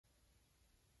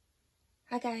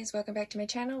Hi guys, welcome back to my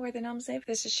channel where the gnomes live.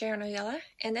 This is Sharon Oyella,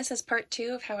 and this is part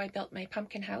 2 of how I built my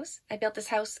pumpkin house. I built this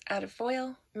house out of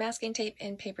foil, masking tape,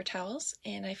 and paper towels,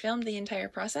 and I filmed the entire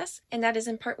process, and that is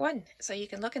in part 1. So you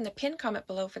can look in the pinned comment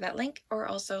below for that link, or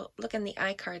also look in the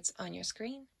iCards on your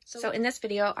screen. So in this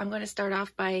video, I'm going to start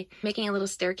off by making a little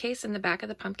staircase in the back of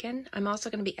the pumpkin. I'm also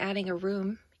going to be adding a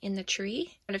room in the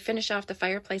tree. I'm going to finish off the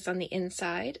fireplace on the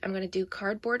inside. I'm going to do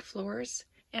cardboard floors.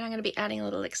 And I'm going to be adding a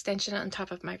little extension on top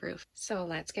of my roof. So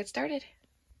let's get started.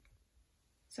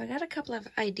 So I got a couple of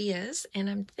ideas, and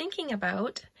I'm thinking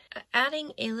about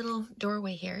adding a little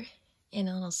doorway here and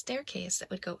a little staircase that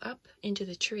would go up into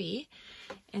the tree.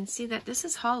 And see that this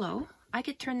is hollow. I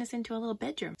could turn this into a little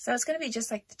bedroom. So it's going to be just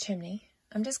like the chimney.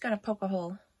 I'm just going to poke a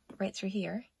hole right through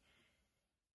here.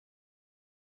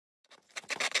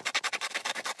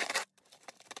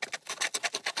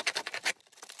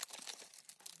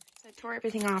 I tore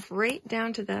everything off right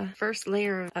down to the first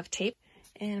layer of tape,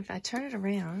 and if I turn it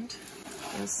around,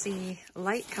 you'll see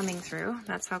light coming through.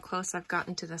 That's how close I've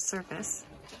gotten to the surface.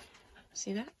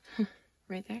 See that?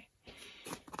 Right there.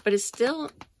 But it's still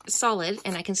solid,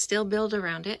 and I can still build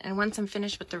around it, and once I'm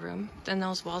finished with the room, then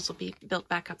those walls will be built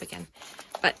back up again.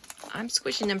 But I'm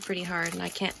squishing them pretty hard, and I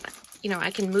can't,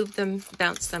 I can move them,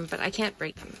 bounce them, but I can't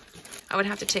break them. I would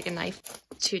have to take a knife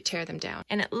to tear them down.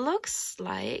 And it looks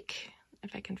like,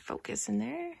 if I can focus in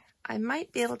there, I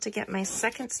might be able to get my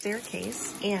second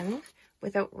staircase in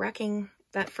without wrecking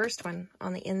that first one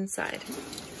on the inside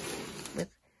with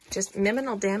just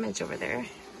minimal damage over there.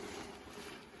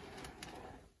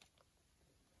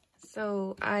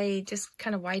 So I just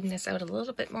kind of widened this out a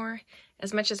little bit more,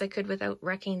 as much as I could without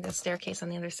wrecking the staircase on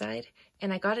the other side.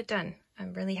 And I got it done.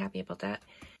 I'm really happy about that.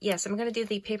 Yes, I'm going to do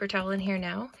the paper towel in here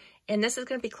now. And this is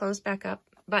going to be closed back up.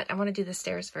 But I want to do the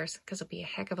stairs first, because it'll be a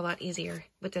heck of a lot easier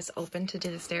with this open to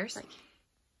do the stairs.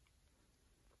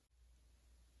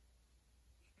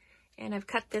 And I've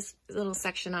cut this little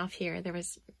section off here.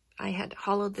 I had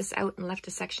hollowed this out and left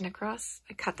a section across.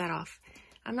 I cut that off.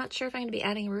 I'm not sure if I'm going to be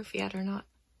adding a roof yet or not.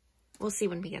 We'll see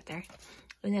when we get there.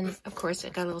 And then, of course, I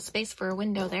got a little space for a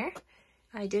window there.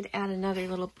 I did add another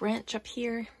little branch up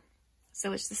here.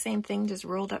 So it's the same thing, just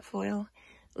rolled up foil.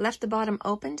 Left the bottom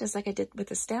open, just like I did with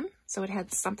the stem, so it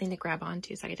had something to grab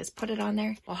onto. So I could just put it on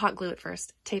there. I'll hot glue it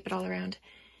first, tape it all around,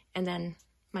 and then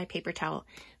my paper towel.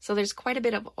 So there's quite a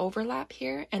bit of overlap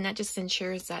here, and that just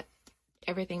ensures that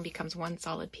everything becomes one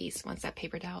solid piece once that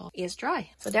paper towel is dry.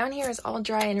 So down here is all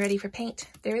dry and ready for paint.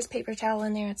 There is paper towel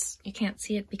in there. You can't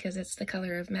see it because it's the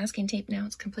color of masking tape now.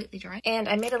 It's completely dry. And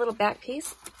I made a little back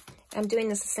piece. I'm doing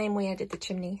this the same way I did the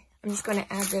chimney. I'm just going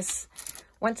to add this.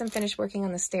 Once I'm finished working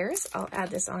on the stairs, I'll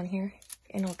add this on here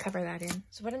and we'll cover that in.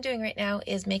 So what I'm doing right now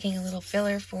is making a little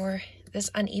filler for this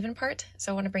uneven part.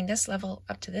 So I want to bring this level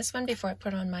up to this one before I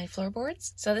put on my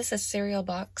floorboards. So this is cereal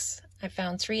box. I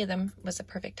found 3 of them was the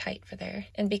perfect height for there.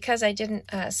 And because I didn't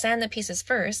sand the pieces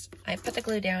first, I put the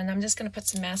glue down. I'm just going to put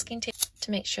some masking tape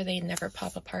to make sure they never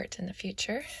pop apart in the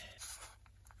future.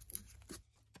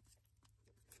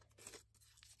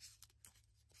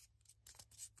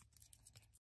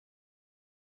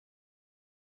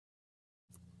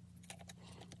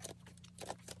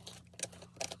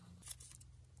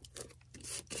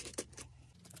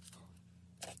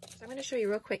 I'm going to show you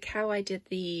real quick how I did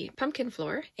the pumpkin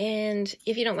floor, and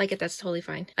if you don't like it, that's totally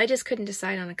fine. I just couldn't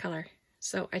decide on a color,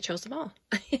 so I chose them all.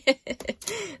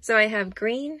 So I have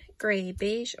green, gray,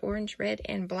 beige, orange, red,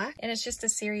 and black, and it's just a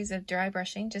series of dry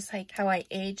brushing, just like how I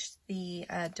aged the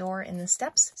door and the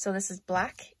steps. So this is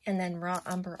black and then raw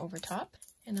umber over top,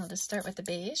 and I'll just start with the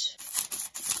beige.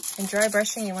 And dry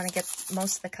brushing, you want to get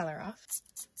most of the color off.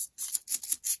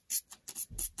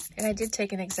 And I did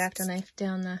take an X-Acto knife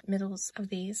down the middles of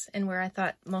these and where I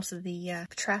thought most of the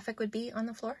traffic would be on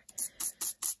the floor.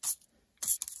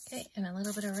 Okay, and a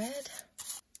little bit of red.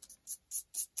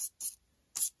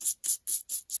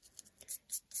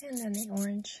 And then the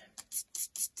orange.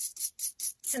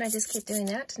 And I just keep doing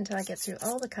that until I get through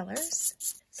all the colors.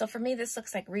 So for me, this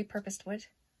looks like repurposed wood.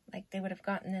 Like they would have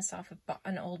gotten this off of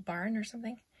an old barn or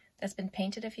something that's been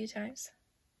painted a few times.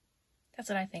 That's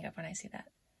what I think of when I see that.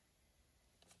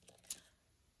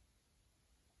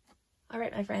 All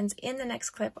right, my friends, in the next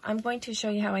clip, I'm going to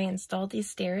show you how I installed these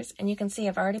stairs, and you can see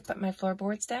I've already put my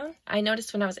floorboards down. I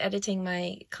noticed when I was editing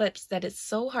my clips that it's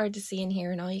so hard to see in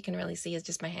here, and all you can really see is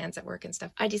just my hands at work and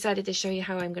stuff. I decided to show you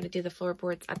how I'm going to do the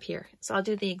floorboards up here. So I'll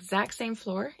do the exact same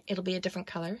floor. It'll be a different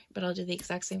color, but I'll do the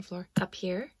exact same floor up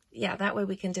here. Yeah, that way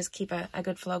we can just keep a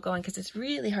good flow going, because it's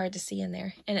really hard to see in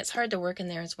there, and it's hard to work in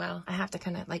there as well. I have to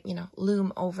kind of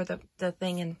loom over the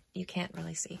thing, and you can't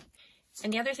really see.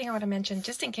 And the other thing I want to mention,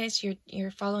 just in case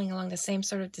you're following along the same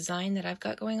sort of design that I've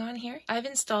got going on here, I've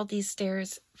installed these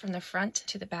stairs from the front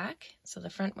to the back. So the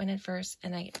front went in first,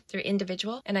 and they're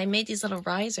individual. And I made these little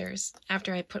risers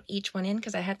after I put each one in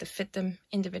because I had to fit them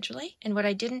individually. And what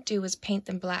I didn't do was paint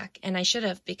them black. And I should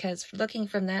have, because looking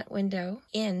from that window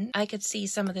in, I could see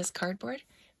some of this cardboard.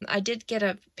 I did get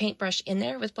a paintbrush in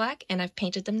there with black, and I've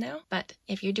painted them now. But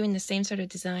if you're doing the same sort of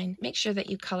design, make sure that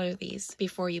you color these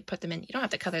before you put them in. You don't have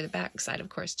to color the back side, of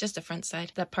course, just the front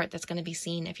side, that part that's going to be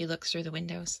seen if you look through the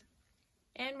windows.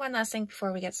 And one last thing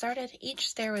before we get started, each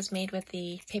stair was made with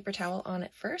the paper towel on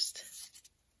it first.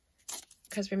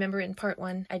 Because remember in part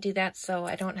 1, I do that so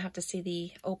I don't have to see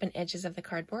the open edges of the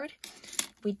cardboard.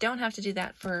 We don't have to do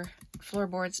that for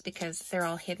floorboards because they're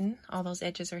all hidden. All those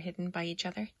edges are hidden by each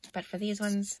other. But for these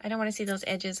ones, I don't want to see those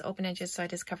edges, open edges, so I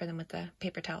just cover them with the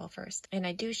paper towel first. And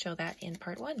I do show that in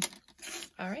part 1.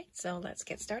 All right, so let's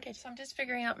get started. So I'm just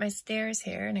figuring out my stairs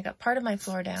here, and I got part of my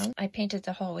floor down. I painted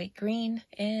the hallway green,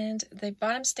 and the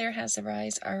bottom stair has the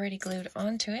rise already glued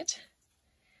onto it.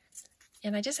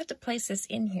 And I just have to place this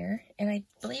in here, and I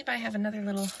believe I have another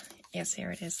little, yes, here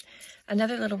it is,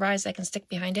 another little rise I can stick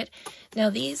behind it.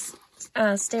 Now these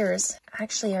stairs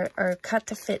actually are cut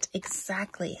to fit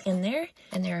exactly in there,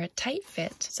 and they're a tight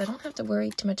fit, so I don't have to worry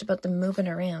too much about them moving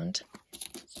around.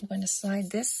 I'm going to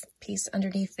slide this piece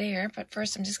underneath there, but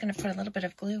first I'm just going to put a little bit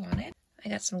of glue on it. I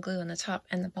got some glue on the top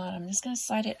and the bottom. I'm just going to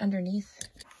slide it underneath,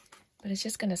 but it's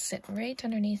just going to sit right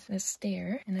underneath this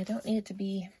stair, and I don't need it to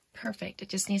be perfect. It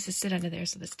just needs to sit under there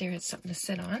so the stair has something to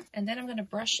sit on. And then I'm going to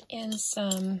brush in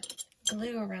some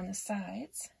glue around the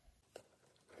sides.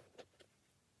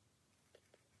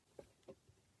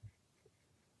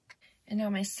 And now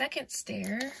my second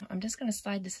stair, I'm just going to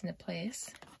slide this into place.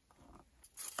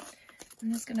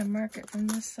 I'm just going to mark it from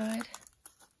this side.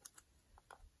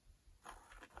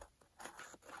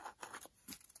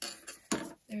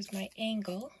 There's my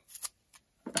angle.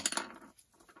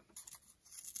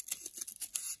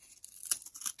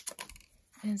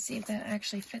 And see if that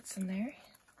actually fits in there.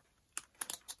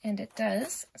 And it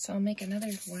does, so I'll make another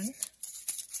one.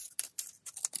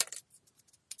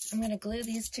 I'm going to glue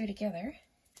these two together,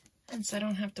 and so I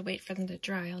don't have to wait for them to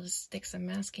dry. I'll just stick some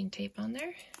masking tape on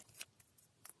there.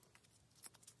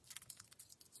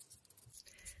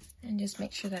 And just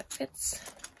make sure that fits.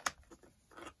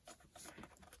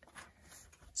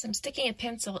 So I'm sticking a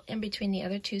pencil in between the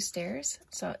other two stairs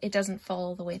so it doesn't fall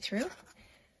all the way through.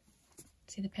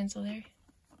 See the pencil there?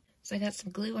 So I got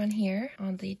some glue on here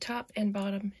on the top and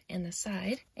bottom and the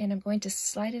side, and I'm going to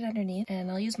slide it underneath,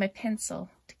 and I'll use my pencil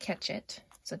to catch it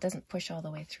so it doesn't push all the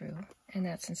way through, and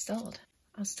that's installed.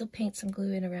 I'll still paint some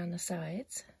glue in around the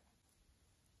sides.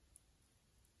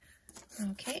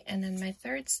 Okay, and then my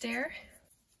third stair,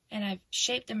 and I've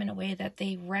shaped them in a way that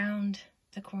they round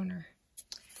the corner.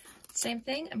 Same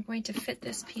thing, I'm going to fit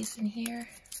this piece in here.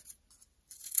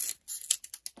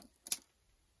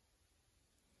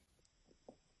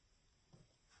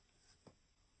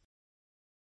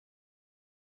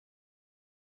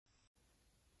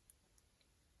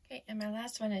 Okay, and my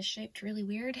last one is shaped really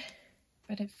weird,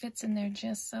 but it fits in there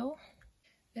just so.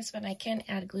 This one I can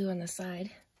add glue on the side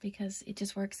because it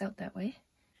just works out that way.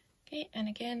 Okay, and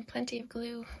again, plenty of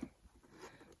glue.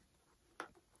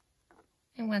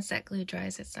 And once that glue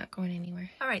dries, it's not going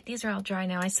anywhere. All right, these are all dry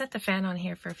now. I set the fan on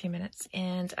here for a few minutes,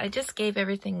 and I just gave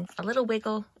everything a little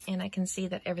wiggle, and I can see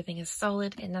that everything is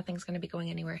solid and nothing's going to be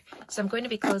going anywhere. So I'm going to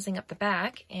be closing up the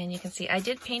back, and you can see I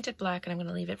did paint it black, and I'm going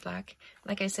to leave it black.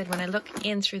 Like I said, when I look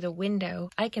in through the window,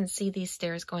 I can see these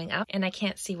stairs going up, and I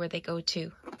can't see where they go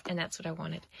to, and that's what I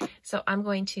wanted. So I'm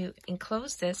going to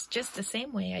enclose this just the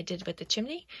same way I did with the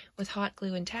chimney, with hot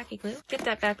glue and tacky glue. Get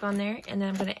that back on there, and then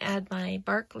I'm going to add my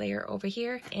bark layer over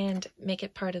here and make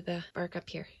it part of the bark up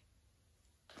here.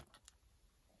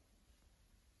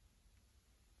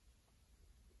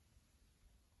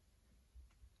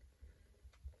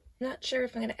 Not sure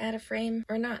if I'm going to add a frame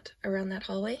or not around that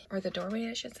hallway, or the doorway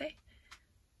I should say.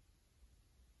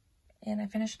 And I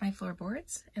finished my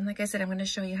floorboards, and like I said, I'm going to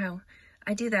show you how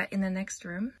I do that in the next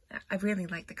room. I really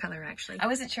like the color actually. I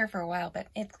wasn't sure for a while, but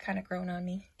it's kind of grown on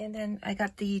me. And then I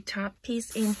got the top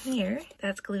piece in here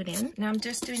that's glued in. Now I'm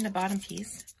just doing the bottom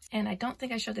piece. And I don't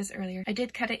think I showed this earlier. I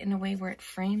did cut it in a way where it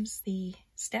frames the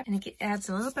step, and it adds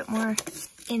a little bit more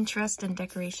interest and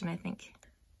decoration, I think.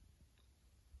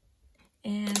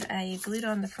 And I glued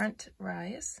on the front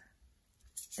rise,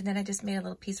 and then I just made a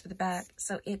little piece for the back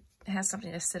so it has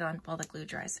something to sit on while the glue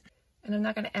dries. And I'm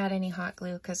not going to add any hot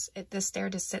glue because this stair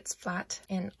just sits flat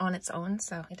and on its own,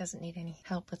 so it doesn't need any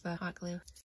help with the hot glue.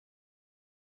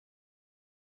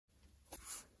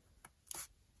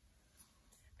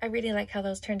 I really like how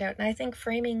those turned out, and I think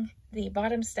framing the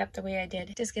bottom step the way I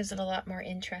did just gives it a lot more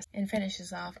interest and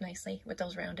finishes off nicely with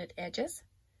those rounded edges.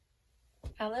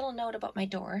 A little note about my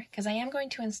door, because I am going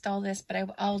to install this, but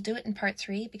I'll do it in part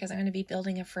 3 because I'm going to be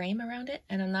building a frame around it,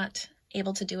 and I'm not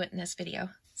able to do it in this video.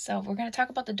 So we're going to talk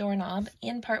about the doorknob.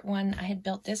 In part 1, I had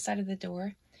built this side of the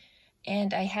door,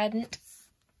 and I hadn't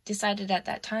decided at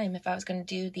that time if I was going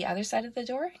to do the other side of the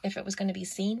door, if it was going to be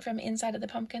seen from inside of the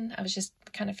pumpkin. I was just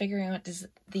kind of figuring out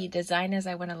the design as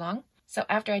I went along. So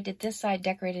after I did this side,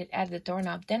 decorated, added the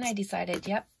doorknob, then I decided,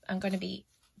 yep, I'm going to be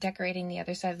decorating the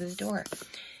other side of the door.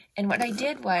 And what I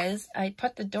did was I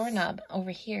put the doorknob over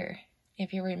here,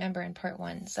 if you remember in part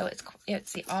 1. So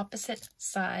it's the opposite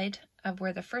side of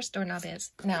where the first doorknob is.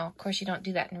 Now, of course, you don't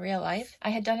do that in real life. I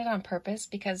had done it on purpose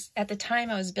because at the time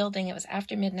I was building, it was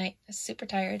after midnight, I was super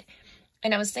tired.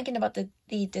 And I was thinking about the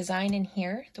design in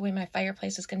here, the way my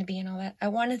fireplace was going to be and all that. I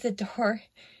wanted the door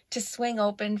to swing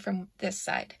open from this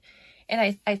side.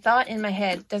 And I thought in my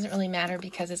head, doesn't really matter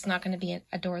because it's not going to be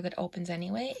a door that opens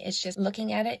anyway. It's just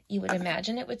looking at it, you would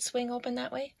imagine it would swing open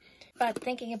that way. But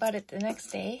thinking about it the next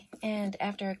day, and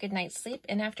after a good night's sleep,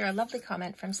 and after a lovely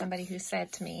comment from somebody who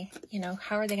said to me, you know,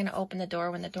 how are they going to open the door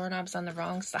when the doorknob's on the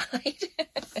wrong side?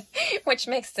 Which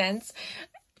makes sense.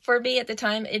 For me at the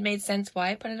time, it made sense why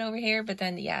I put it over here, but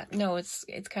then, yeah, no, it's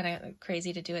kind of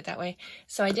crazy to do it that way.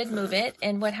 So I did move it,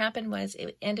 and what happened was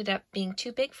it ended up being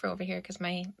too big for over here because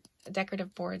my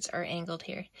decorative boards are angled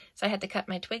here. So I had to cut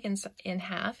my twig in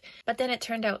half, but then it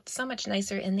turned out so much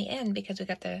nicer in the end because we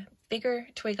got the bigger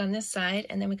twig on this side,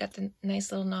 and then we got the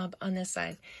nice little knob on this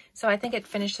side. So I think it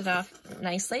finished it off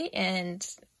nicely, and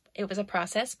it was a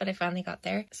process, but I finally got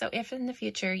there. So if in the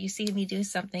future you see me do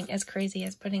something as crazy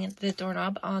as putting the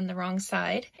doorknob on the wrong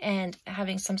side and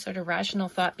having some sort of rational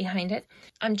thought behind it,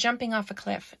 I'm jumping off a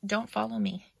cliff. Don't follow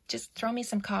me. Just throw me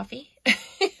some coffee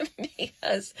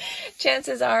because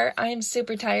chances are I'm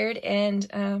super tired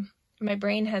and my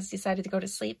brain has decided to go to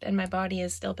sleep and my body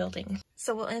is still building.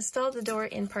 So we'll install the door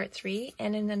in part 3,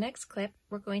 and in the next clip,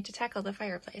 we're going to tackle the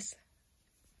fireplace.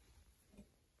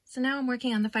 So now I'm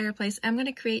working on the fireplace. I'm going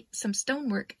to create some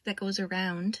stonework that goes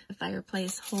around the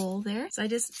fireplace hole there. So I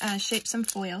just shaped some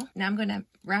foil. Now I'm going to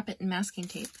wrap it in masking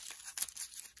tape.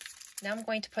 Now I'm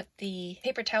going to put the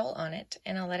paper towel on it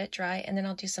and I'll let it dry, and then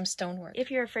I'll do some stonework.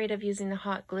 If you're afraid of using the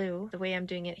hot glue the way I'm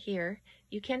doing it here,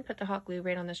 you can put the hot glue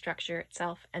right on the structure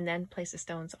itself and then place the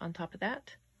stones on top of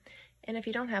that. And if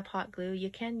you don't have hot glue, you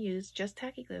can use just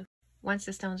tacky glue. Once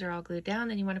the stones are all glued down,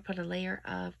 then you want to put a layer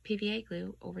of PVA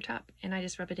glue over top, and I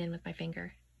just rub it in with my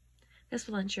finger. This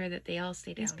will ensure that they all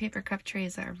stay down. These paper cup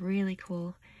trays are really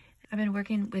cool. I've been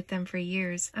working with them for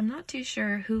years. I'm not too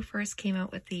sure who first came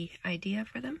out with the idea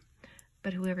for them,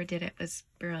 but whoever did it was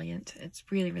brilliant. It's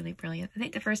really, really brilliant. I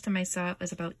think the first time I saw it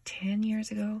was about 10 years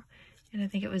ago, and I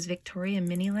think it was Victoria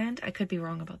Miniland. I could be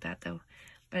wrong about that though,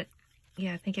 but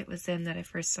yeah, I think it was then that I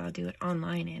first saw do it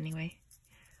online anyway.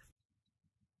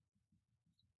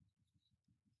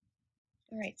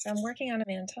 Alright, so I'm working on a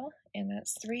mantle, and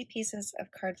that's 3 pieces of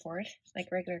cardboard,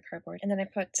 like regular cardboard, and then I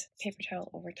put paper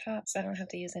towel over top so I don't have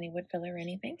to use any wood filler or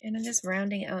anything. And I'm just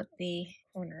rounding out the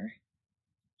corner.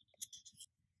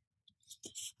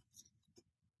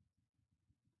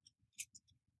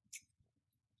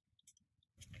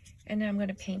 And now I'm going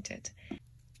to paint it.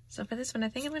 So for this one, I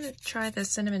think I'm going to try the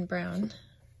cinnamon brown.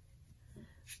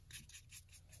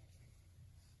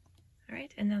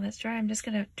 Alright, and now that's dry. I'm just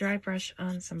going to dry brush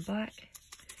on some black.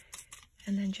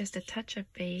 And then just a touch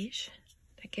of beige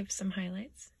that gives some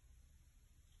highlights.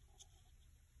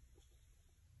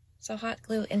 So hot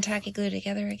glue and tacky glue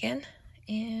together again,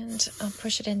 and I'll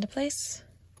push it into place.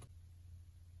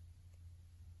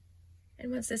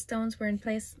 And once the stones were in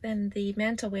place, then the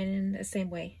mantle went in the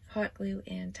same way, hot glue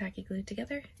and tacky glue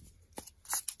together.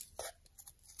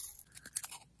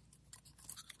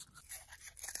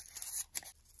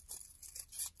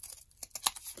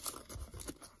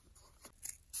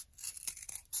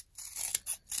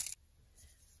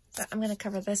 So I'm going to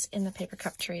cover this in the paper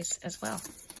cup trays as well.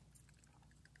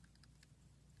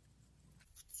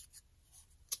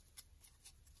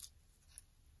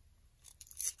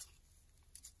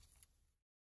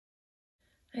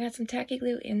 I got some tacky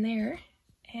glue in there,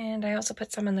 and I also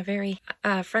put some on the very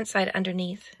front side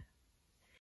underneath.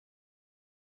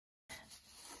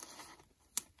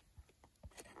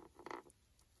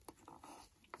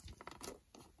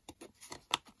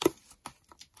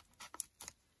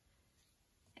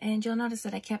 And you'll notice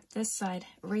that I kept this side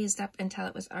raised up until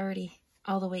it was already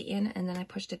all the way in, and then I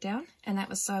pushed it down, and that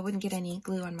was so I wouldn't get any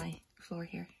glue on my floor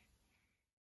here.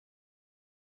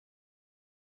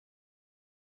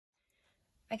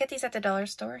 I get these at the dollar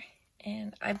store,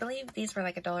 And I believe these were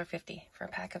like $1.50 for a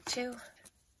pack of 2.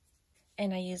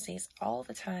 And I use these all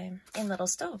the time in little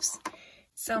stoves.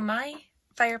 So my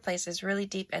fireplace is really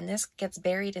deep and this gets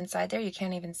buried inside there. You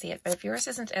can't even see it. But if yours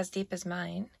isn't as deep as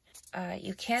mine,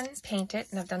 you can paint it.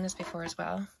 And I've done this before as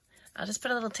well. I'll just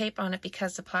put a little tape on it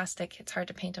because the plastic, it's hard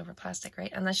to paint over plastic,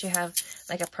 right? Unless you have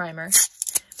like a primer.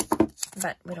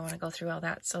 But we don't want to go through all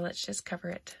that. So let's just cover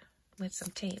it with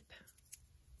some tape.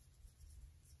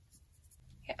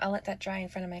 Okay, I'll let that dry in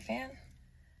front of my fan.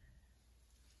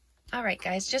 All right,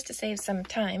 guys, just to save some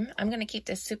time, I'm going to keep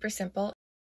this super simple.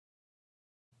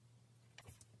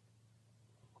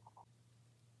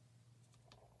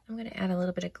 I'm going to add a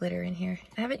little bit of glitter in here.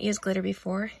 I haven't used glitter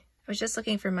before. I was just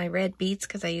looking for my red beads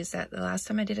because I used that the last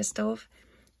time I did a stove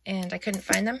and I couldn't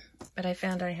find them, but I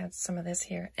found I had some of this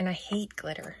here. And I hate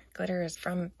glitter. Glitter is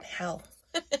from hell.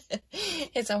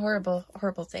 It's a horrible,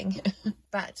 horrible thing.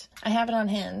 But I have it on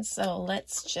hand, so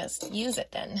let's just use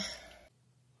it then.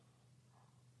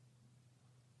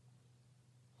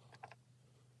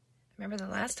 Remember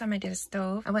the last time I did a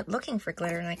stove, I went looking for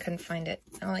glitter and I couldn't find it.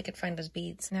 All I could find was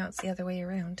beads. Now it's the other way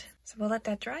around. So we'll let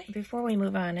that dry. Before we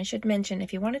move on, I should mention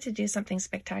if you wanted to do something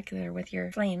spectacular with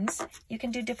your flames, you can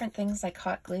do different things like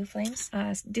hot glue flames.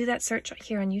 Do that search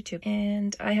here on YouTube.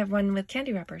 And I have one with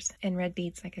candy wrappers and red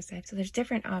beads, like I said. So there's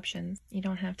different options. You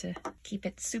don't have to keep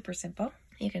it super simple.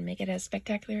 You can make it as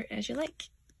spectacular as you like.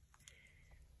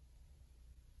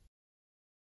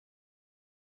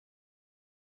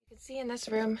 You can see in this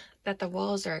room that the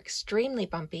walls are extremely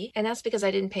bumpy, and that's because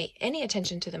I didn't pay any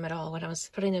attention to them at all when I was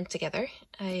putting them together.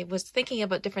 I was thinking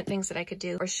about different things that I could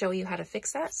do or show you how to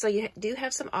fix that. So you do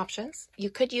have some options. You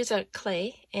could use a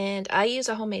clay, and I use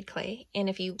a homemade clay, and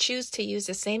if you choose to use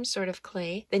the same sort of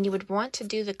clay, then you would want to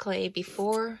do the clay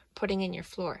before putting in your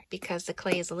floor because the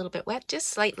clay is a little bit wet, just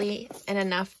slightly and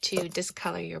enough to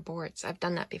discolor your boards. I've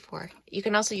done that before. You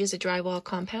can also use a drywall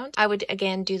compound. I would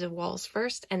again do the walls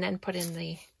first and then put in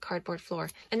the cardboard floor.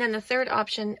 And then the third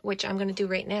option, which I'm going to do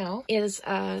right now, is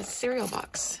a cereal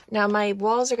box. Now my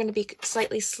walls are going to be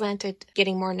slightly slanted,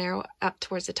 getting more narrow up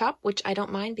towards the top, which I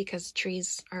don't mind because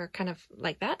trees are kind of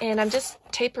like that. And I'm just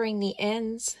tapering the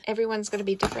ends. Everyone's going to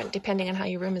be different depending on how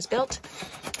your room is built.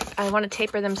 I want to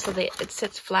taper them so that it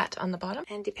sits flat on the bottom.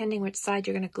 And depending which side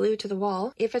you're going to glue to the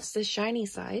wall, if it's the shiny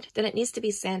side, then it needs to be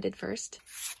sanded first.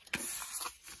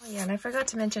 Oh yeah, and I forgot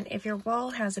to mention, if your wall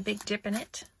has a big dip in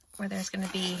it, where there's going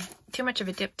to be too much of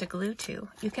a dip to glue to,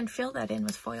 you can fill that in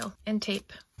with foil and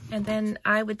tape. And then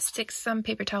I would stick some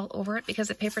paper towel over it because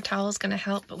the paper towel is going to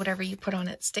help whatever you put on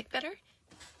it stick better.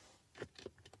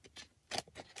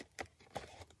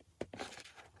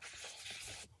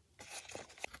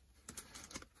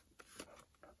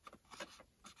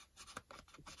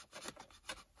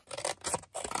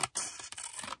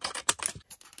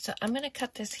 So I'm going to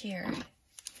cut this here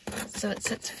so it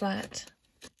sits flat.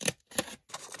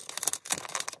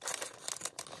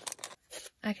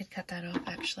 I could cut that off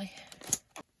actually.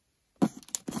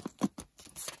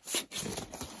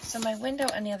 So my window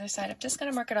on the other side, I'm just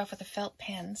going to mark it off with a felt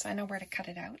pen so I know where to cut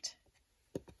it out.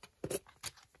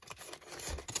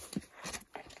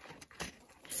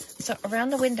 So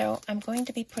around the window, I'm going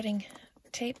to be putting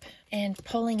tape and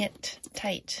pulling it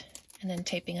tight and then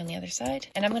taping on the other side.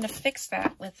 And I'm going to fix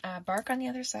that with bark on the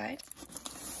other side.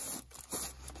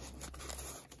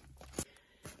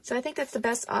 So I think that's the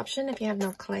best option if you have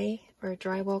no clay or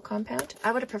drywall compound.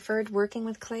 I would have preferred working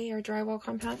with clay or drywall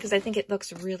compound because I think it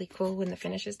looks really cool when the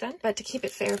finish is done. But to keep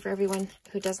it fair for everyone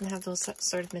who doesn't have those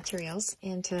sort of materials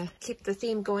and to keep the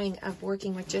theme going of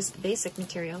working with just basic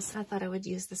materials, I thought I would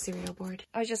use the cereal board.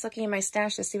 I was just looking in my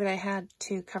stash to see what I had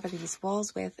to cover these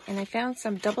walls with, and I found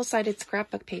some double-sided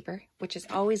scrapbook paper, which is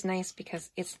always nice because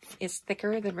it's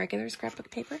thicker than regular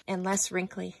scrapbook paper and less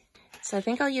wrinkly. So I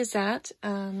think I'll use that.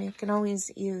 You can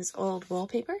always use old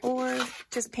wallpaper or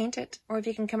just paint it. Or if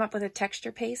you can come up with a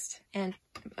texture paste and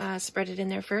spread it in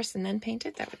there first and then paint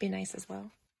it, that would be nice as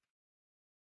well.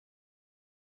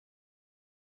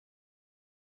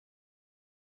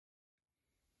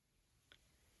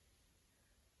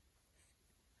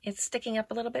 It's sticking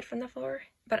up a little bit from the floor,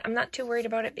 but I'm not too worried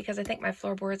about it because I think my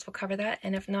floorboards will cover that.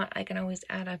 And if not, I can always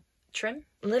add a trim.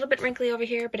 A little bit wrinkly over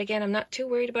here, but again, I'm not too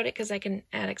worried about it because I can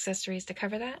add accessories to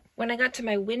cover that. When I got to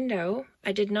my window,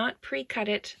 I did not pre-cut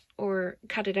it or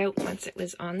cut it out once it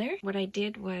was on there. What I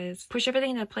did was push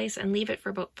everything into place and leave it for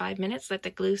about 5 minutes, let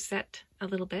the glue set a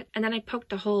little bit, and then I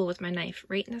poked a hole with my knife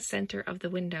right in the center of the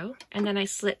window, and then I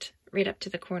slit right up to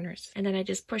the corners. And then I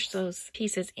just push those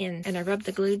pieces in and I rub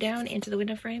the glue down into the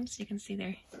window frames. You can see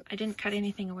there. I didn't cut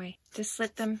anything away. Just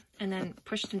slit them and then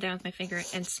push them down with my finger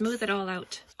and smooth it all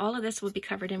out. All of this will be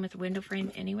covered in with the window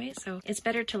frame anyway, so it's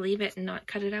better to leave it and not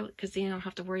cut it out because then you don't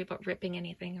have to worry about ripping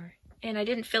anything. And I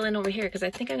didn't fill in over here because I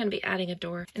think I'm going to be adding a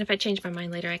door. And if I change my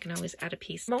mind later, I can always add a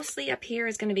piece. Mostly up here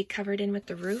is going to be covered in with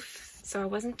the roof, so I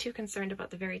wasn't too concerned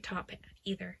about the very top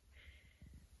either.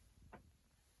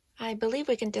 I believe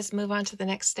we can just move on to the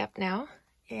next step now.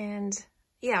 And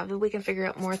yeah, we can figure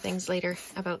out more things later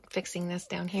about fixing this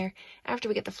down here. After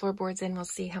we get the floorboards in, we'll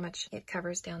see how much it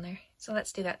covers down there. So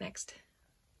let's do that next.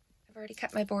 I've already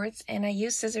cut my boards and I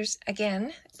used scissors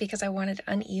again because I wanted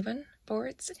uneven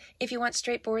boards. If you want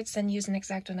straight boards, then use an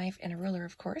X-Acto knife and a ruler,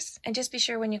 of course. And just be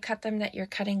sure when you cut them that you're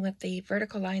cutting with the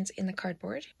vertical lines in the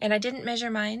cardboard. And I didn't measure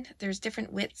mine. There's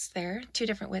different widths there, 2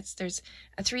 different widths. There's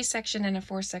a 3 section and a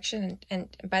 4 section.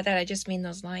 And by that, I just mean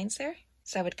those lines there.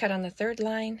 So I would cut on the 3rd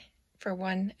line for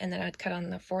one, and then I'd cut on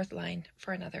the 4th line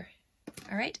for another.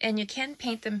 All right, and you can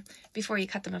paint them before you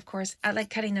cut them, of course. I like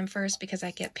cutting them first because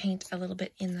I get paint a little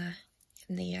bit in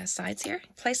the sides here.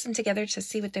 Place them together to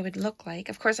see what they would look like.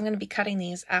 Of course, I'm going to be cutting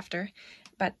these after,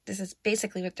 but this is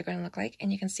basically what they're going to look like.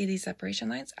 And you can see these separation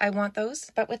lines. I want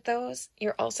those, but with those,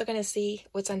 you're also going to see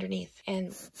what's underneath.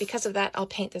 And because of that, I'll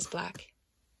paint this black.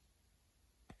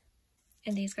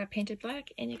 And these got painted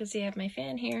black, and you can see I have my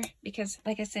fan here because,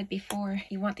 like I said before,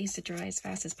 you want these to dry as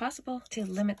fast as possible to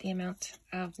limit the amount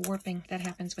of warping that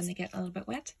happens when they get a little bit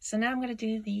wet. So now I'm going to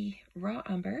do the raw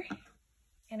umber.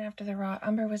 And after the raw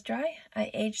umber was dry, I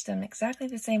aged them exactly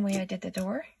the same way I did the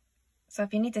door. So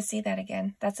if you need to see that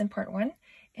again, that's in part 1,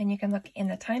 and you can look in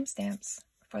the timestamps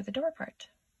for the door part.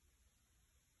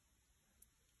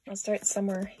 I'll start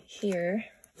somewhere here.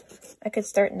 I could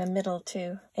start in the middle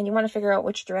too. And you want to figure out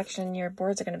which direction your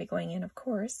boards are going to be going in, of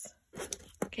course.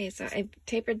 Okay, so I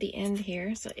tapered the end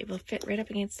here so it will fit right up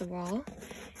against the wall.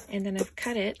 And then I've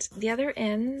cut it. The other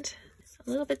end, a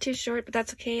little bit too short, but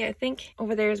that's okay. I think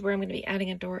over there is where I'm going to be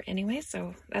adding a door anyway,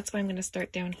 so that's why I'm going to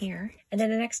start down here. And then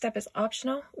the next step is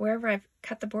optional. Wherever I've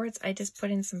cut the boards, I just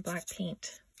put in some black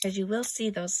paint. As you will see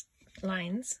those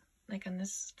lines, like on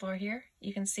this floor here,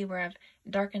 you can see where I've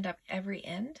darkened up every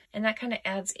end, and that kind of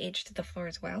adds age to the floor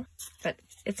as well. But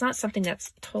it's not something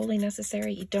that's totally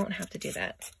necessary. You don't have to do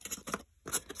that.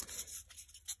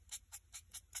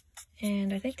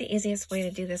 And I think the easiest way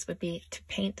to do this would be to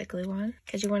paint the glue on,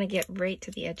 because you want to get right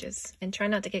to the edges. And try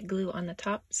not to get glue on the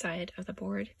top side of the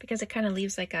board, because it kind of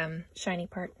leaves like a shiny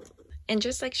part. And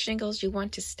just like shingles, you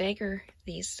want to stagger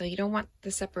these. So you don't want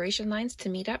the separation lines to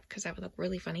meet up because that would look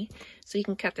really funny. So you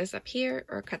can cut this up here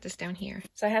or cut this down here.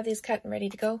 So I have these cut and ready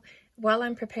to go. While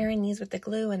I'm preparing these with the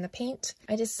glue and the paint,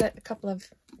 I just set a couple of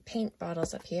paint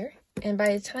bottles up here. And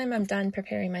by the time I'm done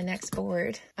preparing my next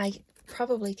board, I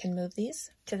probably can move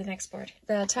these to the next board.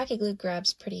 The tacky glue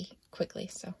grabs pretty quickly,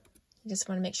 so you just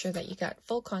want to make sure that you got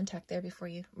full contact there before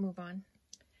you move on.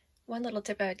 One little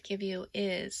tip I'd give you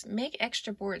is make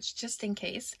extra boards just in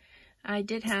case. I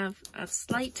did have a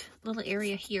slight little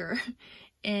area here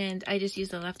and I just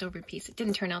used a leftover piece. It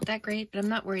didn't turn out that great, but I'm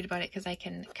not worried about it because I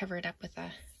can cover it up with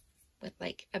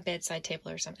like a bedside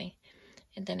table or something.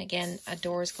 And then again, a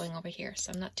door is going over here,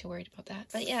 so I'm not too worried about that.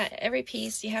 But yeah, every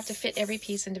piece, you have to fit every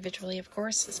piece individually, of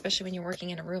course, especially when you're working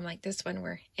in a room like this one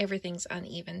where everything's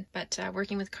uneven. But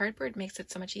working with cardboard makes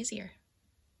it so much easier.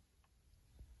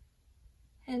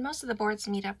 And most of the boards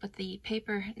meet up with the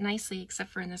paper nicely, except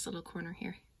for in this little corner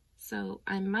here. So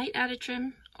I might add a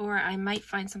trim, or I might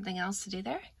find something else to do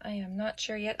there. I am not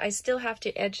sure yet. I still have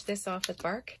to edge this off with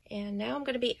bark. And now I'm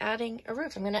going to be adding a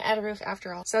roof. I'm going to add a roof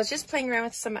after all. So I was just playing around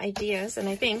with some ideas, and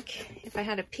I think if I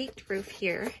had a peaked roof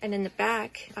here, and in the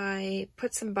back I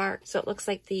put some bark so it looks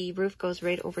like the roof goes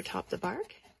right over top the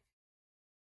bark.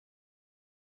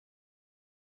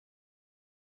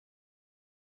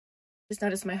 Just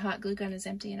noticed my hot glue gun is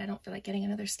empty and I don't feel like getting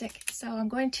another stick. So I'm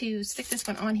going to stick this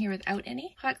one on here without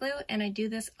any hot glue, and I do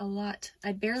this a lot.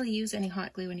 I barely use any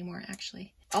hot glue anymore,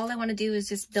 actually. All I want to do is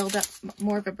just build up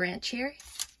more of a branch here.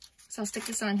 So I'll stick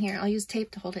this on here. I'll use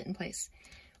tape to hold it in place.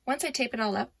 Once I tape it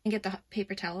all up and get the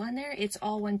paper towel on there, it's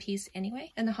all one piece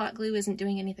anyway, and the hot glue isn't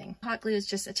doing anything. Hot glue is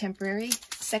just a temporary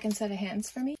second set of hands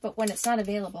for me, but when it's not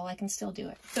available, I can still do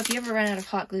it. So if you ever run out of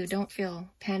hot glue, don't feel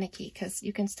panicky, because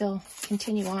you can still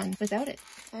continue on without it.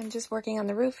 I'm just working on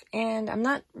the roof, and I'm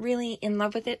not really in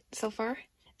love with it so far.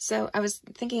 So I was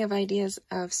thinking of ideas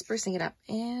of sprucing it up,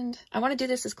 and I want to do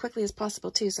this as quickly as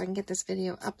possible too, so I can get this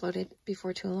video uploaded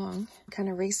before too long. I'm kind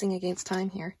of racing against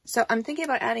time here. So I'm thinking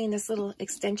about adding this little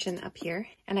extension up here,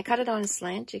 and I cut it on a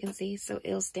slant, you can see, so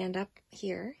it'll stand up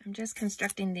here. I'm just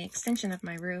constructing the extension of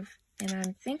my roof, And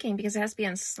I'm thinking, because it has to be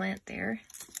on slant there,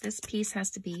 this piece has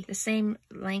to be the same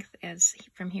length as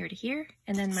from here to here.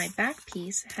 And then my back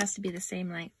piece has to be the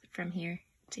same length from here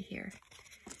to here.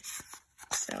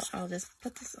 So I'll just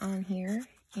put this on here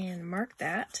and mark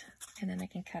that, and then I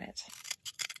can cut it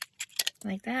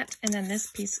like that. And then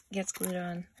this piece gets glued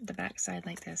on the back side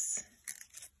like this.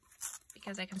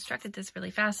 Because I constructed this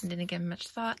really fast and didn't give much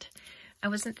thought, I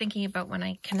wasn't thinking about when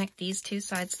I connect these two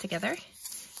sides together.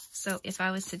 So if I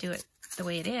was to do it the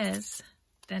way it is,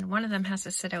 then one of them has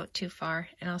to sit out too far,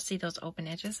 and I'll see those open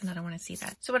edges, and I don't want to see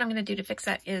that. So what I'm going to do to fix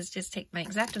that is just take my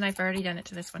X-Acto knife, I've already done it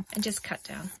to this one, and just cut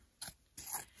down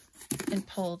and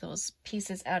pull those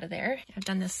pieces out of there. I've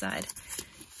done this side,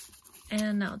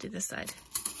 and I'll do this side.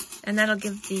 And that'll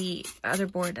give the other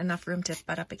board enough room to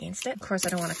butt up against it. Of course, I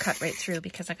don't want to cut right through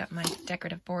because I got my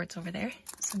decorative boards over there.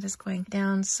 So I'm just going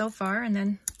down so far, and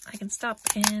then I can stop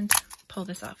and pull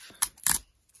this off.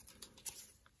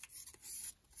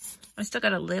 I still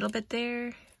got a little bit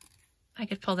there. I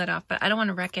could pull that off, but I don't want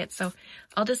to wreck it, so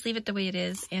I'll just leave it the way it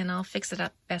is, and I'll fix it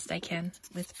up best I can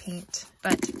with paint.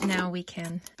 But now we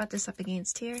can butt this up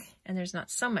against here, and there's not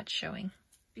so much showing.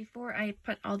 Before I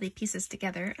put all the pieces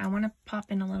together, I want to pop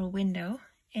in a little window,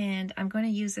 and I'm going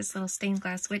to use this little stained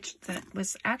glass switch that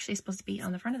was actually supposed to be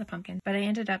on the front of the pumpkin, but I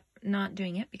ended up not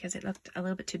doing it because it looked a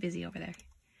little bit too busy over there.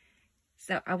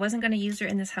 So I wasn't going to use her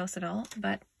in this house at all,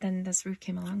 but then this roof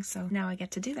came along, so now I get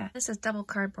to do that. This is double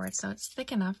cardboard, so it's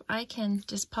thick enough. I can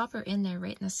just pop her in there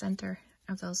right in the center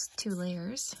of those two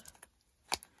layers.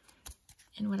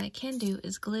 And what I can do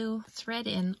is glue thread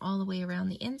in all the way around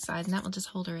the inside, and that will just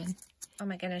hold her in. Oh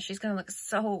my goodness, she's going to look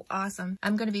so awesome.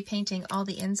 I'm going to be painting all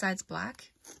the insides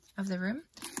black of the room.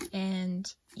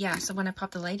 And yeah, so when I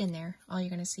pop the light in there, all you're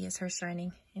going to see is her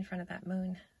shining in front of that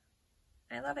moon.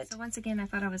 I love it. So once again, I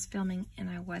thought I was filming and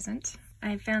I wasn't.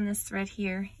 I found this thread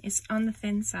here. It's on the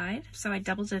thin side, so I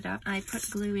doubled it up. I put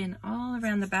glue in all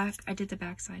around the back. I did the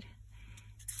back side.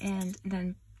 And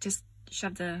then just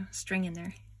shoved the string in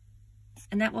there.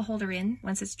 And that will hold her in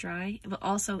once it's dry. It will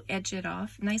also edge it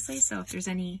off nicely, so if there's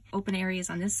any open areas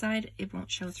on this side, it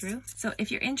won't show through. So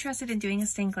if you're interested in doing a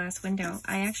stained glass window,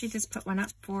 I actually just put one up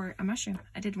for a mushroom.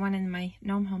 I did one in my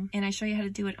gnome home, and I show you how to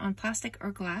do it on plastic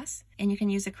or glass, and you can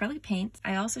use acrylic paint.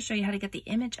 I also show you how to get the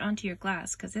image onto your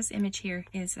glass, because this image here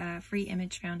is a free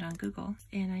image found on Google,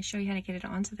 and I show you how to get it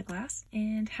onto the glass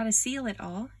and how to seal it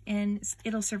all, and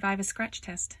it'll survive a scratch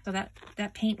test, so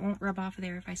that paint won't rub off of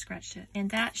there if I scratched it. And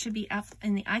that should be up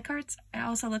in the iCards. I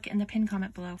also look in the pin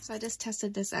comment below. So I just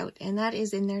tested this out, and that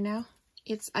is in there now.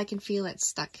 I can feel it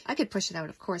stuck. I could push it out,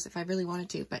 of course, if I really wanted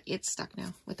to, but it's stuck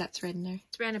now with that thread in there.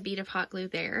 Just ran a bead of hot glue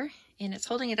there, and it's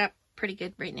holding it up pretty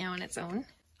good right now on its own.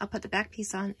 I'll put the back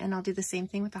piece on, and I'll do the same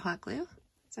thing with the hot glue.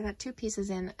 So I got two pieces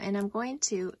in, and I'm going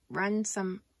to run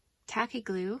some tacky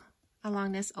glue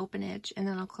along this open edge, and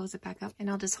then I'll close it back up, and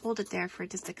I'll just hold it there for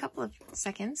just a couple of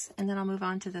seconds, and then I'll move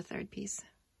on to the third piece.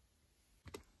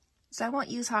 So I won't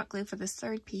use hot glue for this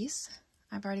third piece.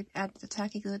 I've already added the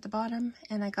tacky glue at the bottom,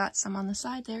 and I got some on the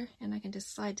side there, and I can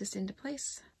just slide this into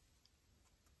place.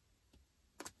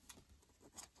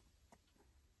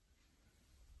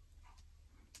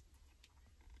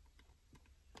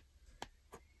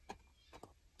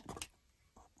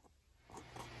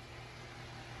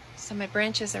 So my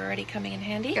branches are already coming in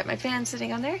handy. Got my fan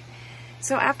sitting on there.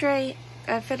 So after I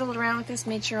fiddled around with this,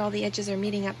 made sure all the edges are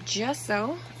meeting up just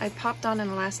so, I popped on an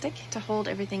elastic to hold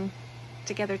everything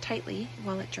together tightly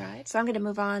while it dried. So I'm going to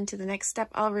move on to the next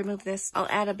step. I'll remove this. I'll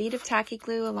add a bead of tacky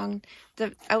glue along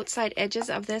the outside edges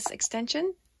of this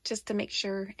extension just to make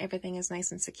sure everything is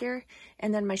nice and secure.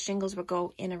 And then my shingles will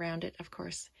go in around it, of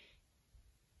course.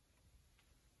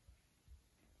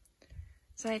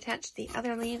 So I attached the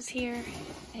other leaves here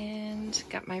and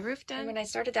got my roof done. And when I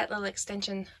started that little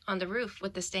extension on the roof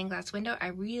with the stained glass window, I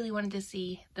really wanted to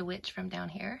see the witch from down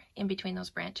here in between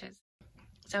those branches.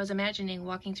 So I was imagining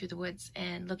walking through the woods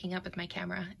and looking up with my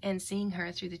camera and seeing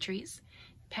her through the trees,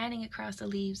 panning across the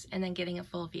leaves and then getting a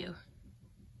full view.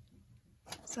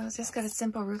 So it's just got a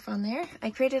simple roof on there. I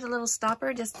created a little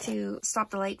stopper just to stop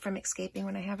the light from escaping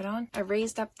when I have it on. I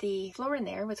raised up the floor in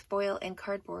there with foil and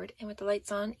cardboard, and with the lights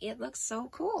on, it looks so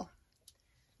cool.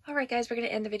 Alright guys, we're going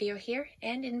to end the video here,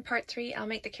 and in part 3 I'll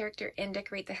make the character and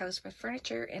decorate the house with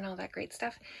furniture and all that great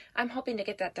stuff. I'm hoping to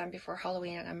get that done before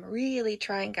Halloween, and I'm really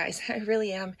trying, guys. I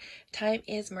really am. Time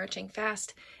is marching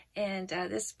fast, and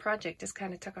this project just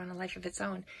kind of took on a life of its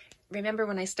own. remember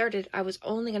when I started, I was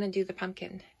only going to do the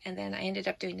pumpkin, and then I ended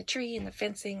up doing the tree and the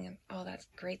fencing and all that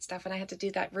great stuff, and I had to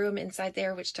do that room inside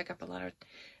there, which took up a lot of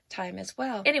time as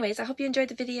well. Anyways, I hope you enjoyed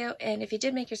the video, and if you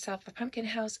did make yourself a pumpkin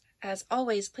house, as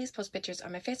always, please post pictures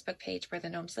on my Facebook page where the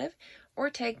gnomes live, or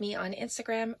tag me on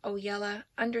Instagram,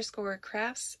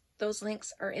 oyella_crafts. Those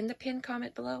links are in the pinned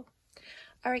comment below.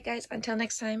 Alright guys, until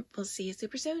next time, we'll see you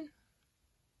super soon.